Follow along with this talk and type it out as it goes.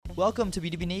Welcome to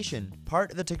B2B Nation,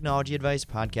 part of the Technology Advice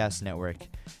Podcast Network.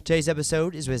 Today's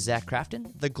episode is with Zach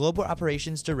Crafton, the Global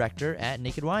Operations Director at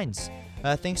Naked Wines.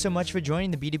 Thanks so much for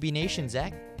joining the B2B Nation,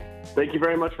 Zach. Thank you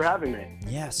very much for having me.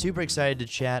 Yeah, super excited to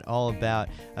chat all about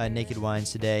Naked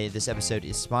Wines today. This episode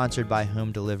is sponsored by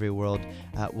Home Delivery World.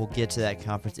 We'll get to that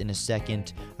conference in a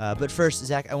second. But first,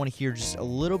 Zach, I want to hear just a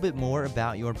little bit more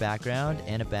about your background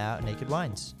and about Naked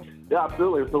Wines. Yeah,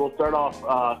 absolutely. So we'll start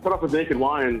off with Naked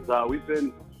Wines.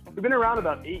 We've been around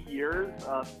about 8 years,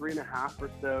 3.5 or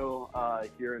so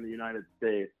here in the United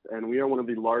States, and we are one of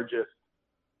the largest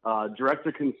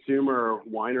direct-to-consumer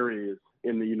wineries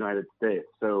in the United States.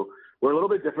 So we're a little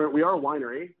bit different. We are a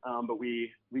winery, but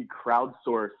we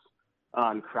crowdsource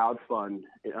and crowdfund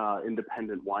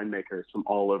independent winemakers from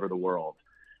all over the world.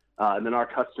 And then our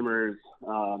customers,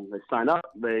 they sign up,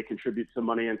 they contribute some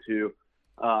money into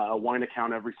a wine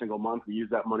account every single month. We use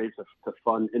that money to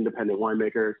fund independent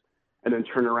winemakers and then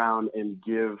turn around and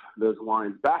give those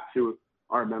wines back to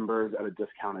our members at a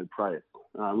discounted price.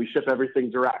 We ship everything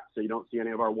direct, so you don't see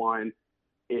any of our wine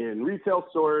in retail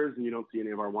stores, and you don't see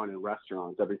any of our wine in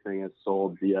restaurants. Everything is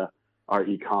sold via our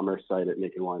e-commerce site at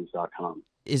nakedwines.com.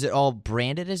 Is it all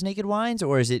branded as Naked Wines,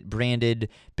 or is it branded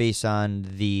based on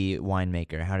the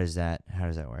winemaker? How does that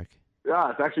work?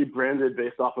 Yeah, it's actually branded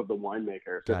based off of the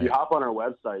winemaker. So if you hop on our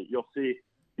website, you'll see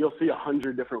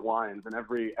 100 different wines, and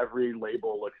every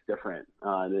label looks different,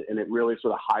 and it really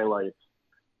sort of highlights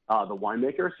the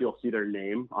winemaker. So you'll see their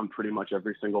name on pretty much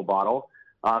every single bottle.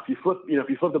 If you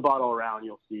flip the bottle around,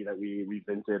 you'll see that we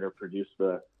vented or produced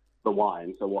the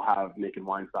wine. So we'll have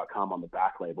nakedwines.com on the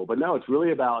back label. But no, it's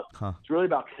really about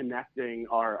connecting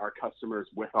our customers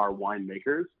with our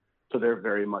winemakers. So they're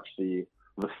very much the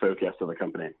focus of the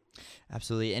company.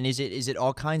 Absolutely. And is it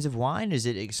all kinds of wine? Is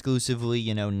it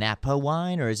exclusively, Napa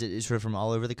wine, or is it sort of from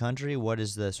all over the country? What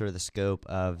is the sort of the scope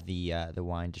of the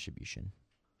wine distribution?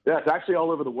 Yeah, it's actually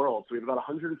all over the world. So we have about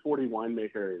 140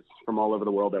 winemakers from all over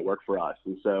the world that work for us.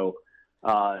 And so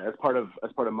as part of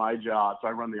my job, so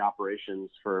I run the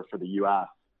operations for the U.S.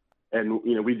 And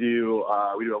we do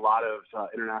a lot of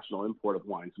international import of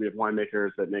wine. So we have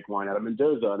winemakers that make wine out of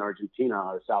Mendoza in Argentina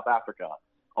or South Africa,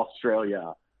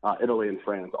 Australia, Italy, and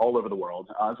France, all over the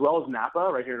world, as well as Napa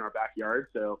right here in our backyard.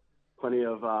 So plenty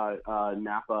of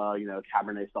Napa,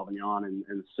 Cabernet Sauvignon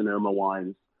and Sonoma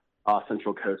wines.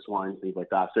 Central Coast wines, things like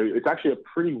that. So it's actually a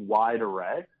pretty wide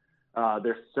array.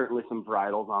 There's certainly some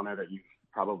varietals on there that you've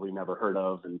probably never heard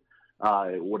of and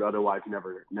would otherwise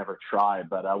never try.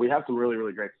 But we have some really,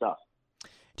 really great stuff.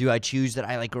 Do I choose that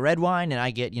I like red wine and I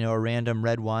get, a random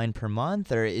red wine per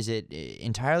month, or is it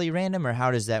entirely random, or how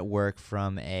does that work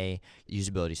from a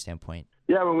usability standpoint?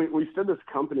 Yeah, when we stood this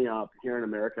company up here in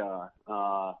America,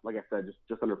 like I said,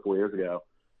 just under 4 years ago,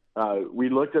 we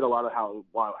looked at a lot of how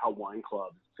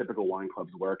typical wine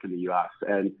clubs work in the U.S.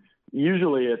 And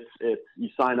usually it's you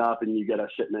sign up and you get a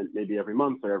shipment maybe every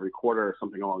month or every quarter or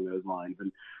something along those lines.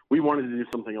 And we wanted to do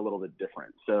something a little bit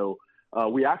different. So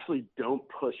we actually don't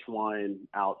push wine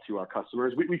out to our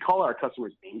customers. We call our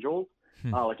customers angels,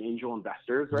 like angel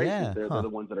investors, right? Yeah, they're the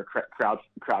ones that are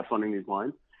crowdfunding these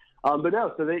wines. But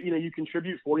no, so they, you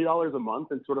contribute $40 a month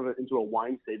and into a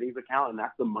wine savings account, and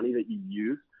that's the money that you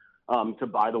use to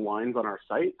buy the wines on our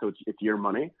site. So it's your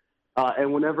money.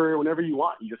 And whenever you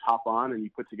want, you just hop on and you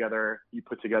put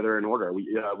together an order.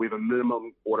 We have a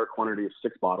minimum order quantity of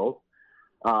 6 bottles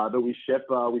that we ship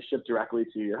directly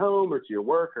to your home or to your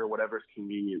work or whatever's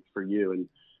convenient for you. And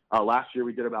last year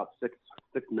we did about 6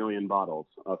 million bottles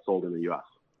sold in the U.S.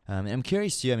 And I'm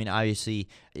curious too, obviously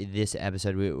this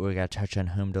episode, we're going to touch on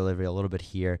home delivery a little bit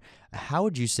here. How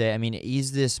would you say,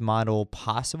 is this model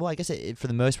possible? I guess it, for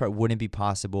the most part, wouldn't be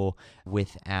possible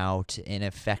without an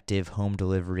effective home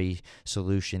delivery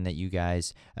solution that you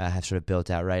guys have sort of built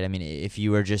out, right? If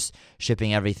you were just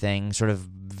shipping everything sort of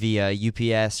via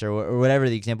UPS or whatever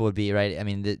the example would be, right?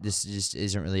 This just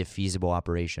isn't really a feasible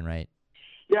operation, right?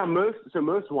 Yeah, most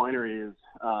wineries,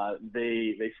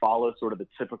 they follow sort of the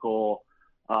typical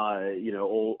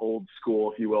old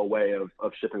school, if you will, way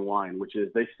of shipping wine, which is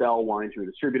they sell wine to a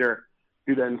distributor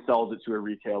who then sells it to a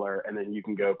retailer, and then you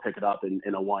can go pick it up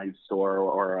in a wine store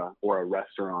or a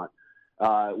restaurant.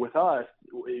 With us,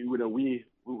 one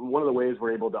of the ways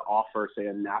we're able to offer, say,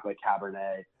 a Napa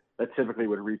Cabernet that typically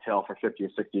would retail for $50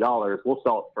 or $60, we'll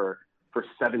sell it for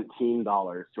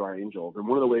 $17 to our angels. And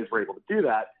one of the ways we're able to do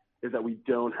that is that we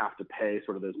don't have to pay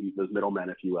sort of those middlemen,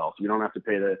 if you will. So we don't have to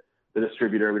pay the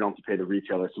distributor, we don't have to pay the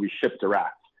retailer, so we ship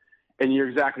direct. And you're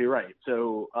exactly right.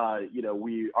 So,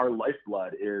 our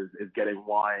lifeblood is getting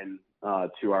wine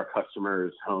to our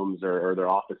customers' homes or their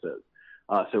offices.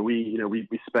 So we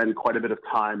spend quite a bit of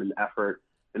time and effort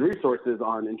and resources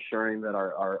on ensuring that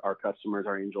our customers,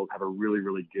 our angels, have a really,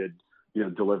 really good,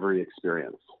 delivery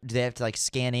experience. Do they have to like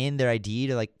scan in their ID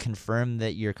to like confirm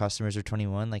that your customers are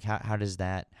 21? Like how does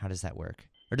that work?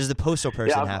 Or does the postal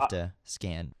person have to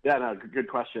scan? Yeah, no, good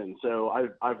question. So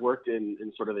I've worked in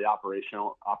sort of the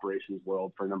operations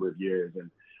world for a number of years, and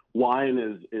wine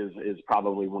is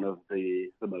probably one of the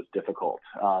most difficult.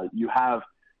 You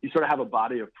sort of have a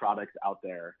body of products out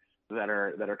there that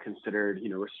are considered,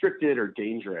 restricted or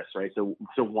dangerous, right? So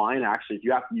wine, actually, if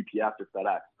you have UPS or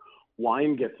FedEx,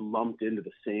 wine gets lumped into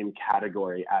the same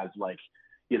category as like,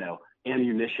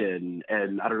 ammunition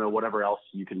and I don't know, whatever else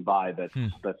you can buy that's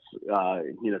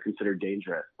considered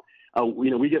dangerous.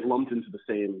 We get lumped into the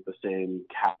same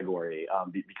category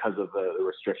because of the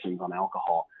restrictions on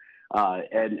alcohol.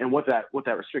 And what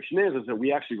that restriction is that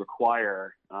we actually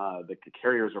require, the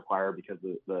carriers require, because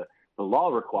the law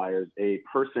requires a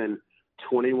person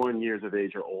 21 years of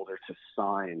age or older to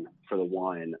sign for the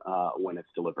wine when it's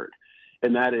delivered.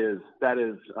 And that is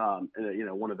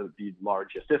one of the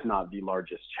largest, if not the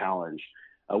largest, challenge.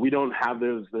 We don't have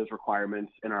those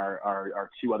requirements in our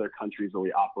two other countries where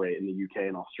we operate, in the UK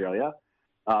and Australia.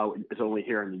 It's only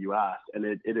here in the US, and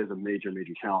it is a major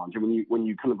challenge. And when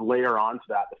you kind of layer onto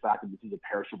that the fact that this is a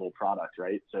perishable product,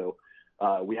 right? So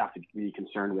we have to be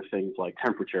concerned with things like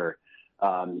temperature.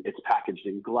 It's packaged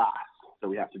in glass, so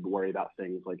we have to worry about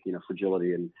things like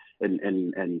fragility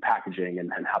and packaging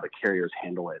and how the carriers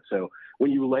handle it. So when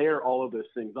you layer all of those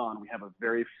things on, we have a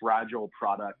very fragile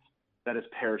product that is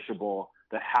perishable,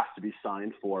 that has to be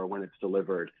signed for when it's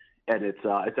delivered, and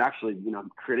it's actually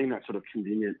creating that sort of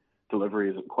convenient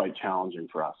delivery is quite challenging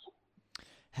for us.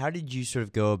 How did you sort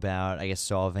of go about, I guess,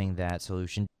 solving that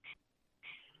solution?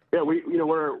 Yeah, we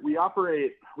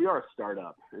are a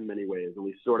startup in many ways, and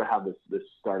we sort of have this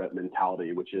startup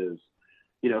mentality, which is,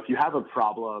 if you have a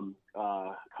problem,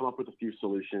 come up with a few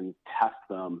solutions, test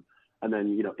them, and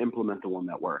then implement the one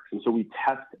that works. And so we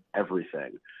test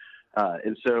everything.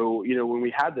 And so when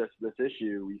we had this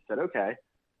issue, we said, okay,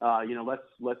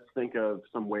 let's think of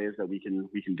some ways that we can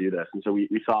do this. And so we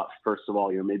thought, first of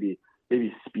all, maybe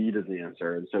speed is the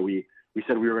answer. And so we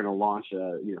said we were going to launch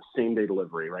a same day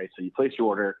delivery, right? So you place your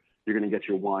order, you're going to get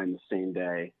your wine the same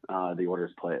day the order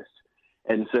is placed.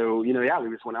 And so we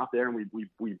just went out there and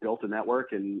we built a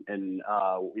network, and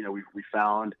we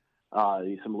found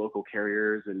some local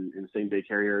carriers and same day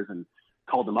carriers, and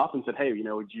called them up and said, hey,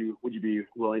 would you be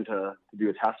willing to do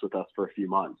a test with us for a few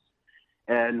months?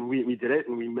 And we did it,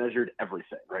 and we measured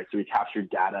everything, right? So we captured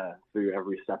data through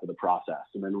every step of the process.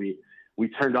 And then we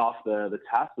turned off the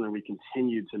test, and then we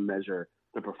continued to measure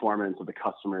the performance of the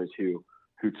customers who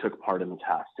took part in the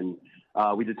test. And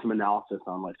we did some analysis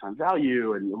on lifetime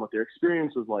value and what their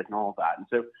experience was like and all of that.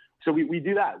 And so we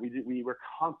do that. We're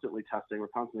constantly testing. We're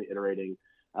constantly iterating.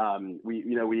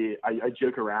 I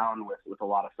joke around with a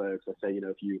lot of folks. I say,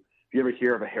 if you ever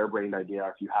hear of a harebrained idea,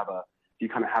 if you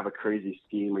kind of have a crazy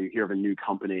scheme, or you hear of a new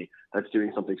company that's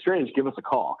doing something strange, give us a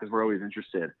call, because we're always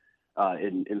interested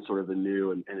in sort of the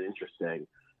new and interesting.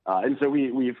 And so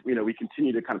we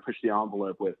continue to kind of push the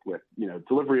envelope with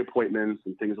delivery appointments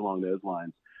and things along those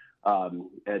lines,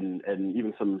 and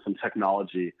even some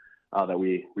technology that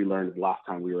we learned the last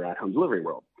time we were at Home Delivery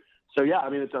World. So yeah, I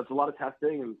mean it's a lot of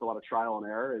testing, and it's a lot of trial and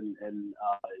error, and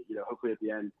hopefully at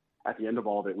the end of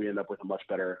all of it, we end up with a much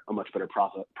better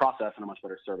process and a much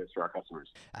better service for our customers.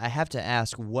 I have to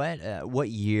ask, what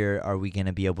year are we going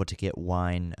to be able to get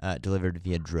wine delivered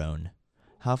via drone?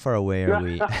 How far away are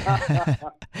we?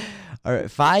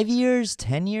 5 years,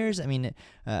 10 years? I mean,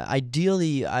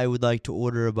 ideally, I would like to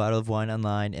order a bottle of wine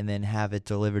online and then have it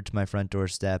delivered to my front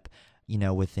doorstep,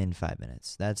 within 5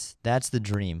 minutes. That's the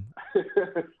dream.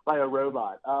 By a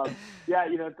robot. I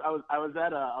was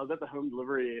at the Home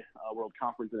Delivery World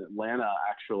Conference in Atlanta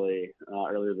actually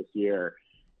earlier this year,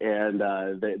 and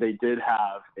they did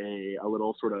have a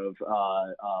little sort of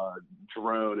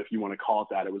drone, if you want to call it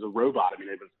that. It was a robot. I mean,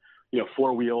 it was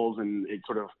 4 wheels, and it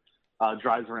sort of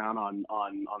drives around on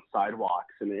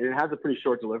sidewalks, and it has a pretty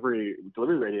short delivery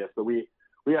radius. But we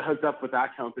got hooked up with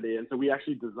that company, and so we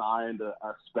actually designed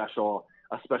a special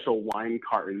wine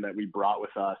carton that we brought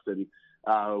with us, and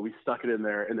we stuck it in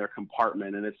their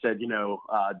compartment, and it said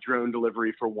drone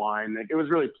delivery for wine. It was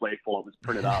really playful. It was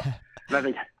printed up,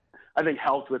 and I think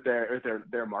helped with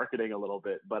their marketing a little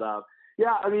bit. But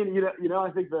yeah, I mean, I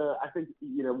think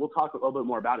we'll talk a little bit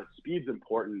more about it. Speed's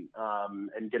important,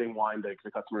 and getting wine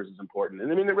to customers is important.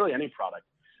 And I mean, really any product.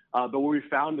 But what we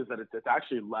found is that it's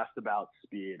actually less about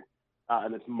speed,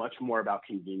 and it's much more about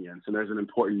convenience. And there's an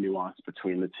important nuance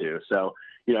between the two. So,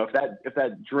 if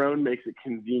that drone makes it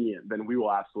convenient, then we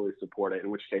will absolutely support it, in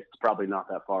which case it's probably not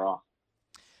that far off.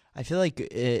 I feel like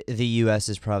the U.S.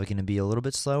 is probably going to be a little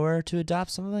bit slower to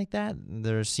adopt something like that.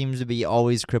 There seems to be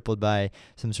always crippled by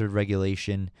some sort of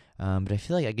regulation, but I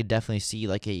feel like I could definitely see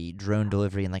like a drone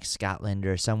delivery in like Scotland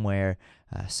or somewhere.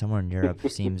 Somewhere in Europe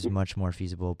seems much more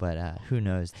feasible, but who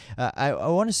knows? I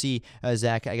want to see,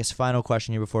 Zach, I guess final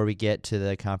question here before we get to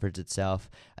the conference itself.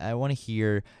 I want to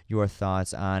hear your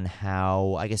thoughts on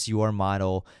how, I guess, your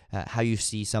model, how you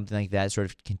see something like that sort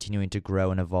of continuing to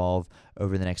grow and evolve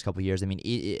over the next couple of years. I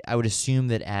mean, I would assume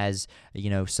that as,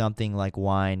 something like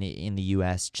wine in the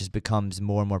U.S. just becomes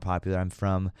more and more popular. I'm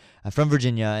from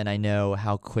Virginia, and I know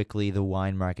how quickly the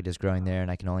wine market is growing there, and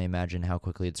I can only imagine how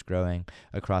quickly it's growing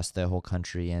across the whole country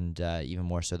and even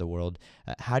more so the world.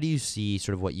 How do you see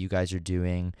sort of what you guys are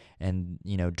doing and,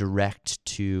 direct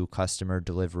to customer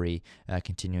delivery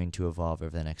continuing to evolve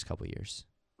over the next couple of years?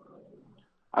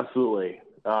 Absolutely.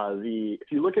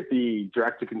 If you look at the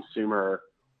direct-to-consumer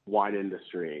wine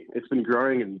industry, it's been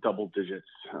growing in double digits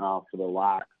for the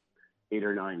last 8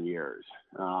 or 9 years,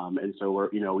 and so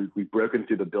we've broken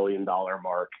through the $1 billion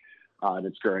mark, and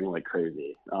it's growing like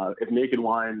crazy. If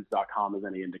nakedwines.com is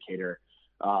any indicator,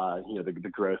 the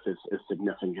growth is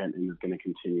significant and is going to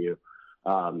continue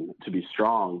to be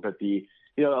strong. But a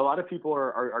lot of people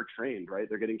are trained, right?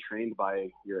 They're getting trained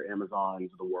by your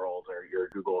Amazons of the world or your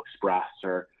Google Express,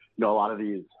 or a lot of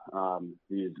these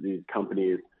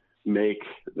companies make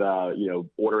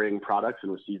ordering products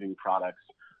and receiving products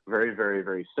very, very,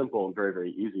 very simple and very, very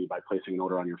easy by placing an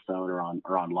order on your phone or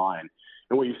online.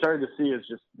 And what you started to see is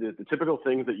just the typical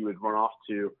things that you would run off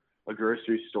to a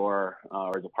grocery store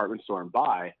or a department store and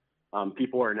buy.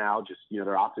 People are now just, they're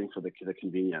opting for the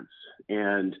convenience.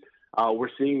 And we're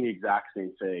seeing the exact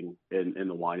same thing in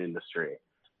the wine industry.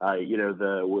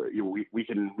 We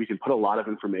can put a lot of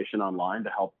information online to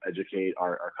help educate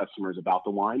our customers about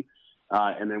the wine.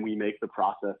 And then we make the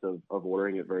process of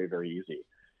ordering it very, very easy.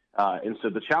 And so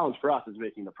the challenge for us is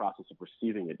making the process of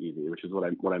receiving it easy, which is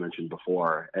what I mentioned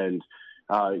before. And,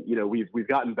 we've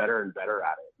gotten better and better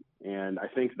at it. And I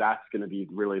think that's going to be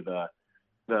really the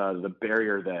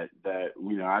barrier that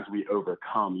as we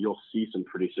overcome, you'll see some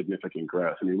pretty significant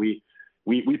growth. I mean, we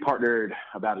partnered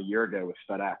about a year ago with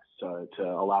FedEx to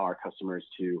allow our customers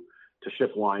to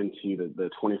ship wine to the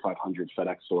 2,500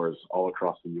 FedEx stores all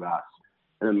across the U.S.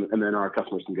 And then our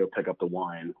customers can go pick up the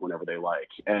wine whenever they like.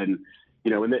 And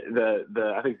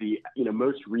I think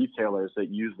most retailers that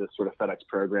use this sort of FedEx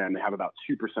program, they have about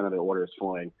 2% of their orders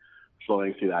flowing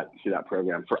through that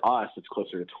program. For us, it's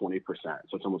closer to 20%, so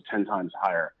it's almost 10 times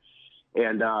higher.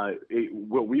 And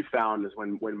what we found is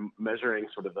when measuring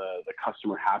sort of the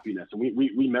customer happiness, and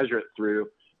we measure it through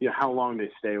how long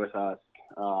they stay with us,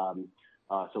 so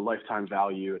lifetime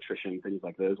value, attrition, things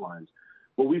like those lines.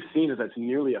 What we've seen is that's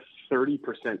nearly a 30%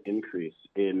 increase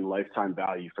in lifetime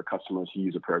value for customers who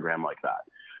use a program like that,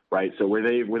 right? So where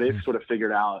they've sort of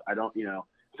figured out,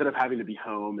 instead of having to be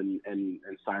home and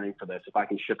signing for this, if I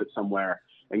can ship it somewhere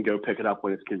and go pick it up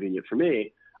when it's convenient for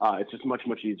me, it's just much,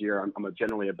 much easier. I'm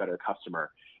generally a better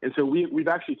customer. And so we've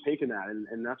actually taken that,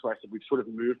 and that's why I said we've sort of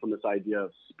moved from this idea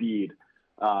of speed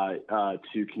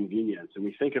to convenience. And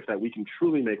we think if that we can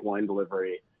truly make wine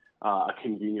delivery a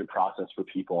convenient process for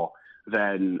people,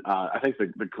 then I think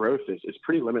the growth is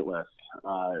pretty limitless,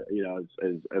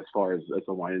 as far as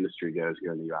the wine industry goes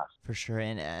here in the U.S. For sure.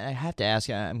 And I have to ask,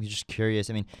 I'm just curious,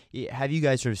 I mean, have you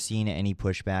guys sort of seen any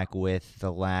pushback with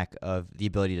the lack of the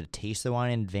ability to taste the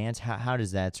wine in advance? How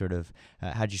does that sort of,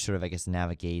 how do you sort of, I guess,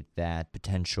 navigate that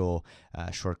potential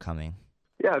shortcoming?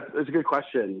 Yeah, it's a good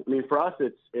question. I mean, for us,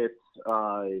 it's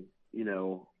telling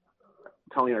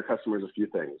our customers a few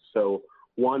things. So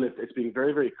one, it's being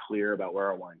very, very clear about where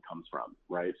our wine comes from,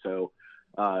 right? So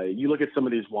you look at some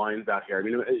of these wines out here. I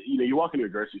mean, you walk into a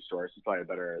grocery store. This is probably a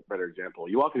better example.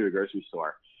 You walk into a grocery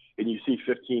store and you see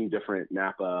 15 different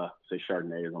Napa, say,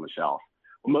 Chardonnays on the shelf.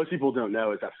 What most people don't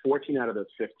know is that 14 out of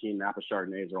those 15 Napa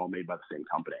Chardonnays are all made by the same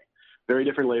company. Very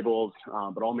different labels,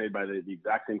 but all made by the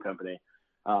exact same company.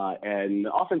 And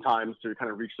oftentimes, to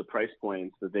kind of reach the price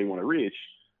points that they want to reach,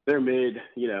 they're made,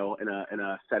 in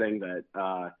a setting that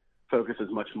focuses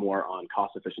much more on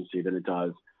cost efficiency than it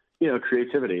does,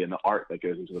 creativity and the art that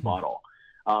goes into the bottle.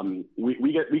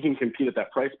 We can compete at that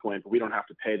price point, but we don't have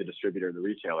to pay the distributor or the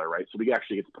retailer, right? So we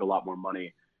actually get to put a lot more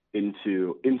money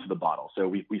into the bottle. So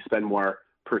we spend more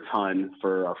per ton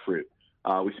for our fruit.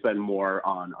 We spend more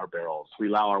on our barrels. We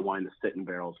allow our wine to sit in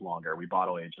barrels longer. We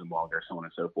bottle age them longer, so on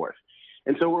and so forth.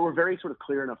 And so we're very sort of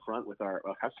clear and upfront with our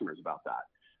customers about that.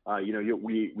 Our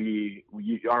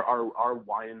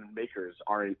wine makers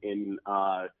aren't in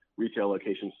retail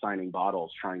locations signing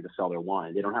bottles trying to sell their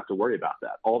wine. They don't have to worry about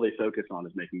that. All they focus on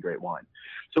is making great wine.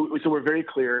 So we're very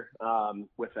clear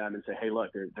with them and say, hey,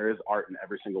 look, there is art in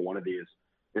every single one of these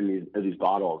in these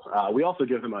bottles. We also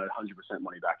give them a 100%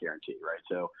 money back guarantee, right?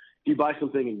 So if you buy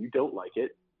something and you don't like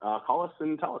it, call us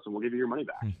and tell us, and we'll give you your money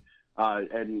back.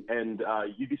 And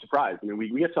you'd be surprised. I mean,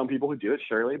 we get some people who do it,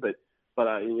 surely, but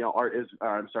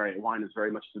wine is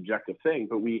very much a subjective thing.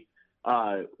 But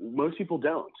most people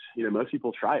don't. Most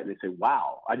people try it and they say,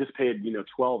 "Wow, I just paid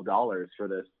 $12 for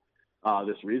this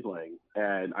Riesling,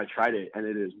 and I tried it, and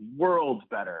it is worlds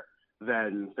better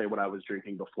than say what I was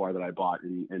drinking before that I bought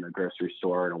in a grocery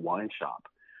store or in a wine shop."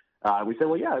 We say,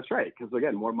 well, yeah, that's right, because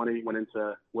again, more money went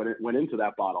into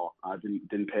that bottle.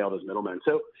 Didn't pay all those middlemen.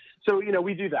 So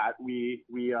we do that.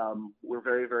 We're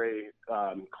very, very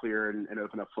clear and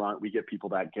open up front. We give people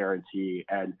that guarantee,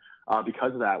 and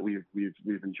because of that, we've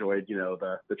enjoyed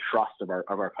the trust of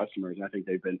our customers, and I think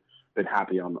they've been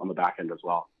happy on the back end as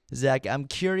well. Zach, I'm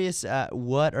curious,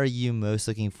 what are you most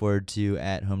looking forward to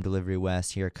at Home Delivery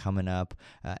West here coming up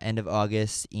end of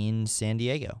August in San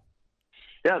Diego?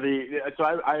 Yeah, so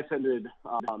I attended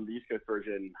the East Coast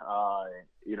version,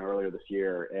 earlier this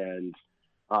year, and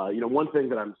one thing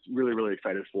that I'm really, really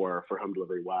excited for Home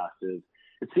Delivery West is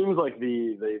it seems like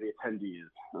the attendees,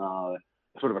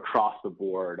 sort of across the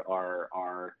board,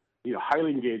 are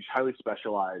highly engaged, highly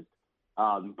specialized,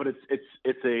 but it's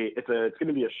going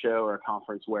to be a show or a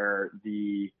conference where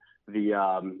the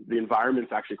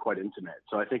environment's actually quite intimate.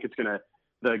 So I think it's going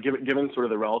to given sort of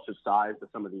the relative size of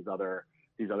some of these other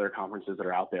conferences that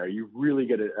are out there, you really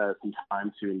get some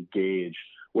time to engage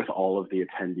with all of the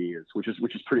attendees, which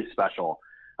is pretty special.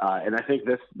 And I think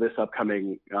this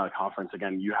upcoming conference,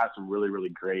 again, you have some really, really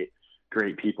great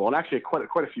people, and actually quite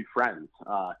a few friends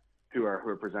who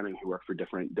are presenting, who work for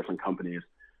different companies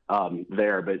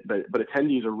there. But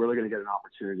attendees are really going to get an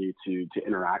opportunity to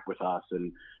interact with us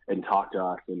and talk to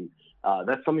us, and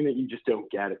that's something that you just don't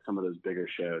get at some of those bigger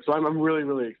shows. So I'm really,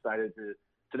 really excited to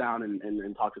sit down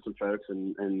and talk to some folks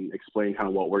and explain kind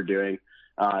of what we're doing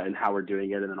and how we're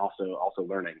doing it, and then also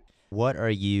learning. What are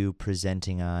you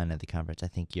presenting on at the conference? I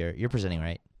think you're presenting,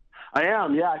 right? I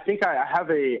am. Yeah, I think I have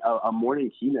a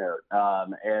morning keynote,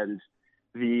 and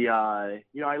I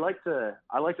like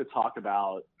to talk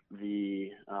about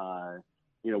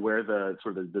where the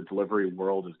sort of the delivery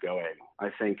world is going. I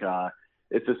think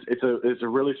it's a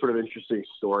really sort of interesting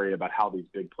story about how these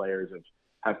big players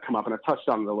have come up, and I've touched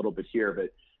on it a little bit here,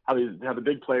 but how the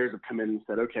big players have come in and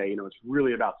said, okay, it's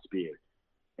really about speed.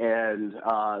 And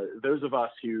those of us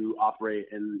who operate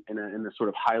in this sort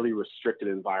of highly restricted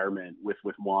environment with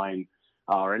wine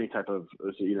or any type of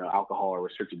alcohol or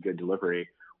restricted good delivery,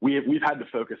 we've had to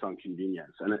focus on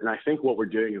convenience. And I think what we're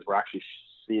doing is we're actually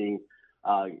seeing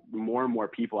more and more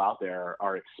people out there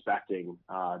are expecting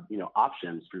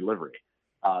options for delivery.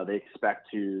 They expect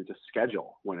to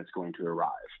schedule when it's going to arrive.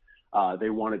 They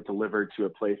want it delivered to a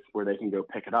place where they can go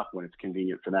pick it up when it's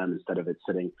convenient for them, instead of it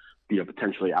sitting,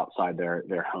 potentially outside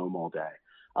their home all day,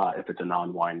 if it's a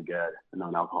non-wine good, a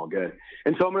non-alcohol good.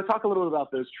 And so I'm going to talk a little bit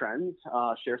about those trends,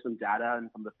 share some data and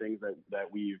some of the things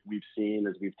that we've seen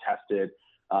as we've tested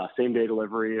same-day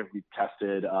delivery, we've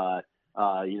tested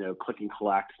click and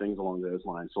collect, things along those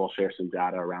lines. So I'll share some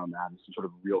data around that and some sort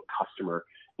of real customer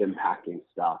impacting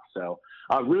stuff. So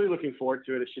really looking forward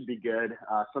to it. It should be good.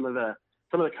 Some of the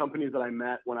companies that I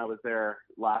met when I was there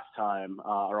last time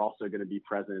are also going to be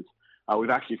present. We've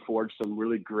actually forged some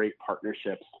really great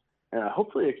partnerships,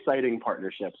 hopefully exciting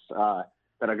partnerships that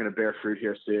are going to bear fruit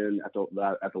here soon at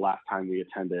the last time we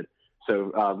attended.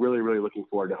 So really, really looking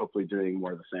forward to hopefully doing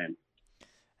more of the same.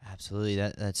 Absolutely.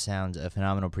 That sounds a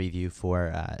phenomenal preview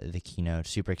for the keynote.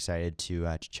 Super excited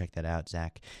to check that out,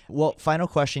 Zach. Well, final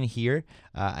question here.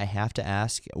 I have to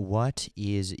ask, what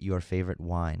is your favorite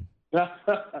wine?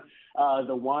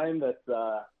 The wine that's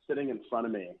sitting in front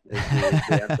of me is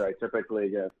the answer I typically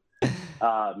give.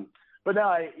 But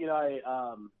no,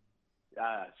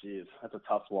 geez, that's a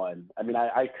tough one. I mean,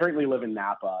 I currently live in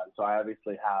Napa, so I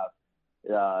obviously have,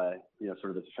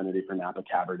 sort of this affinity for Napa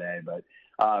Cabernet. But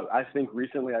I think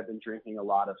recently I've been drinking a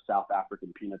lot of South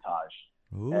African Pinotage.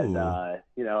 Ooh. And,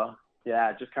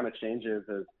 it just kind of changes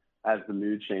as the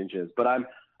mood changes. But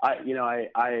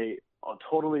I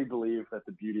totally believe that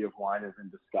the beauty of wine is in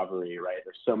discovery, right?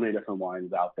 There's so many different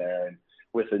wines out there, and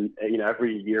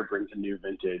every year brings a new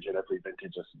vintage, and every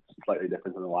vintage is slightly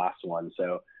different than the last one.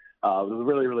 So the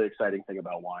really, really exciting thing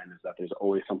about wine is that there's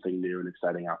always something new and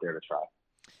exciting out there to try.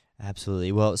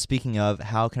 Absolutely. Well, speaking of,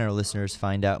 how can our listeners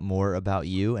find out more about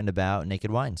you and about Naked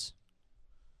Wines?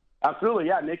 Absolutely.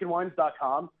 Yeah.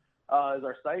 NakedWines.com is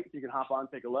our site. You can hop on,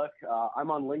 take a look. I'm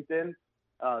on LinkedIn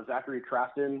Zachary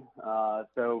Crafton.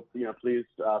 So, please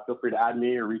feel free to add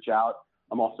me or reach out.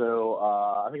 I'm also,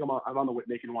 I think I'm on the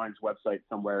Naked Wines website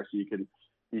somewhere, so you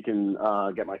can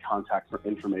get my contact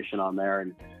information on there.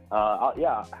 And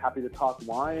happy to talk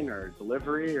wine or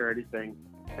delivery or anything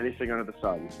under the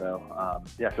sun. So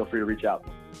feel free to reach out.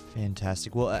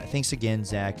 Fantastic. Well, thanks again,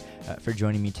 Zach, for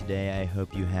joining me today. I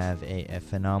hope you have a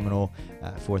phenomenal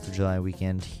 4th of July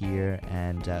weekend here,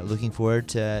 and looking forward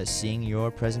to seeing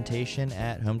your presentation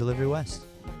at Home Delivery West.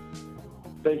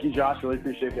 Thank you, Josh. Really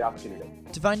appreciate the opportunity.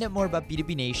 To find out more about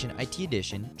B2B Nation IT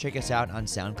Edition, check us out on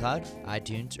SoundCloud,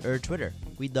 iTunes, or Twitter.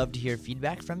 We'd love to hear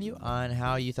feedback from you on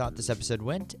how you thought this episode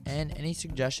went and any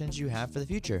suggestions you have for the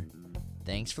future.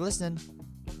 Thanks for listening.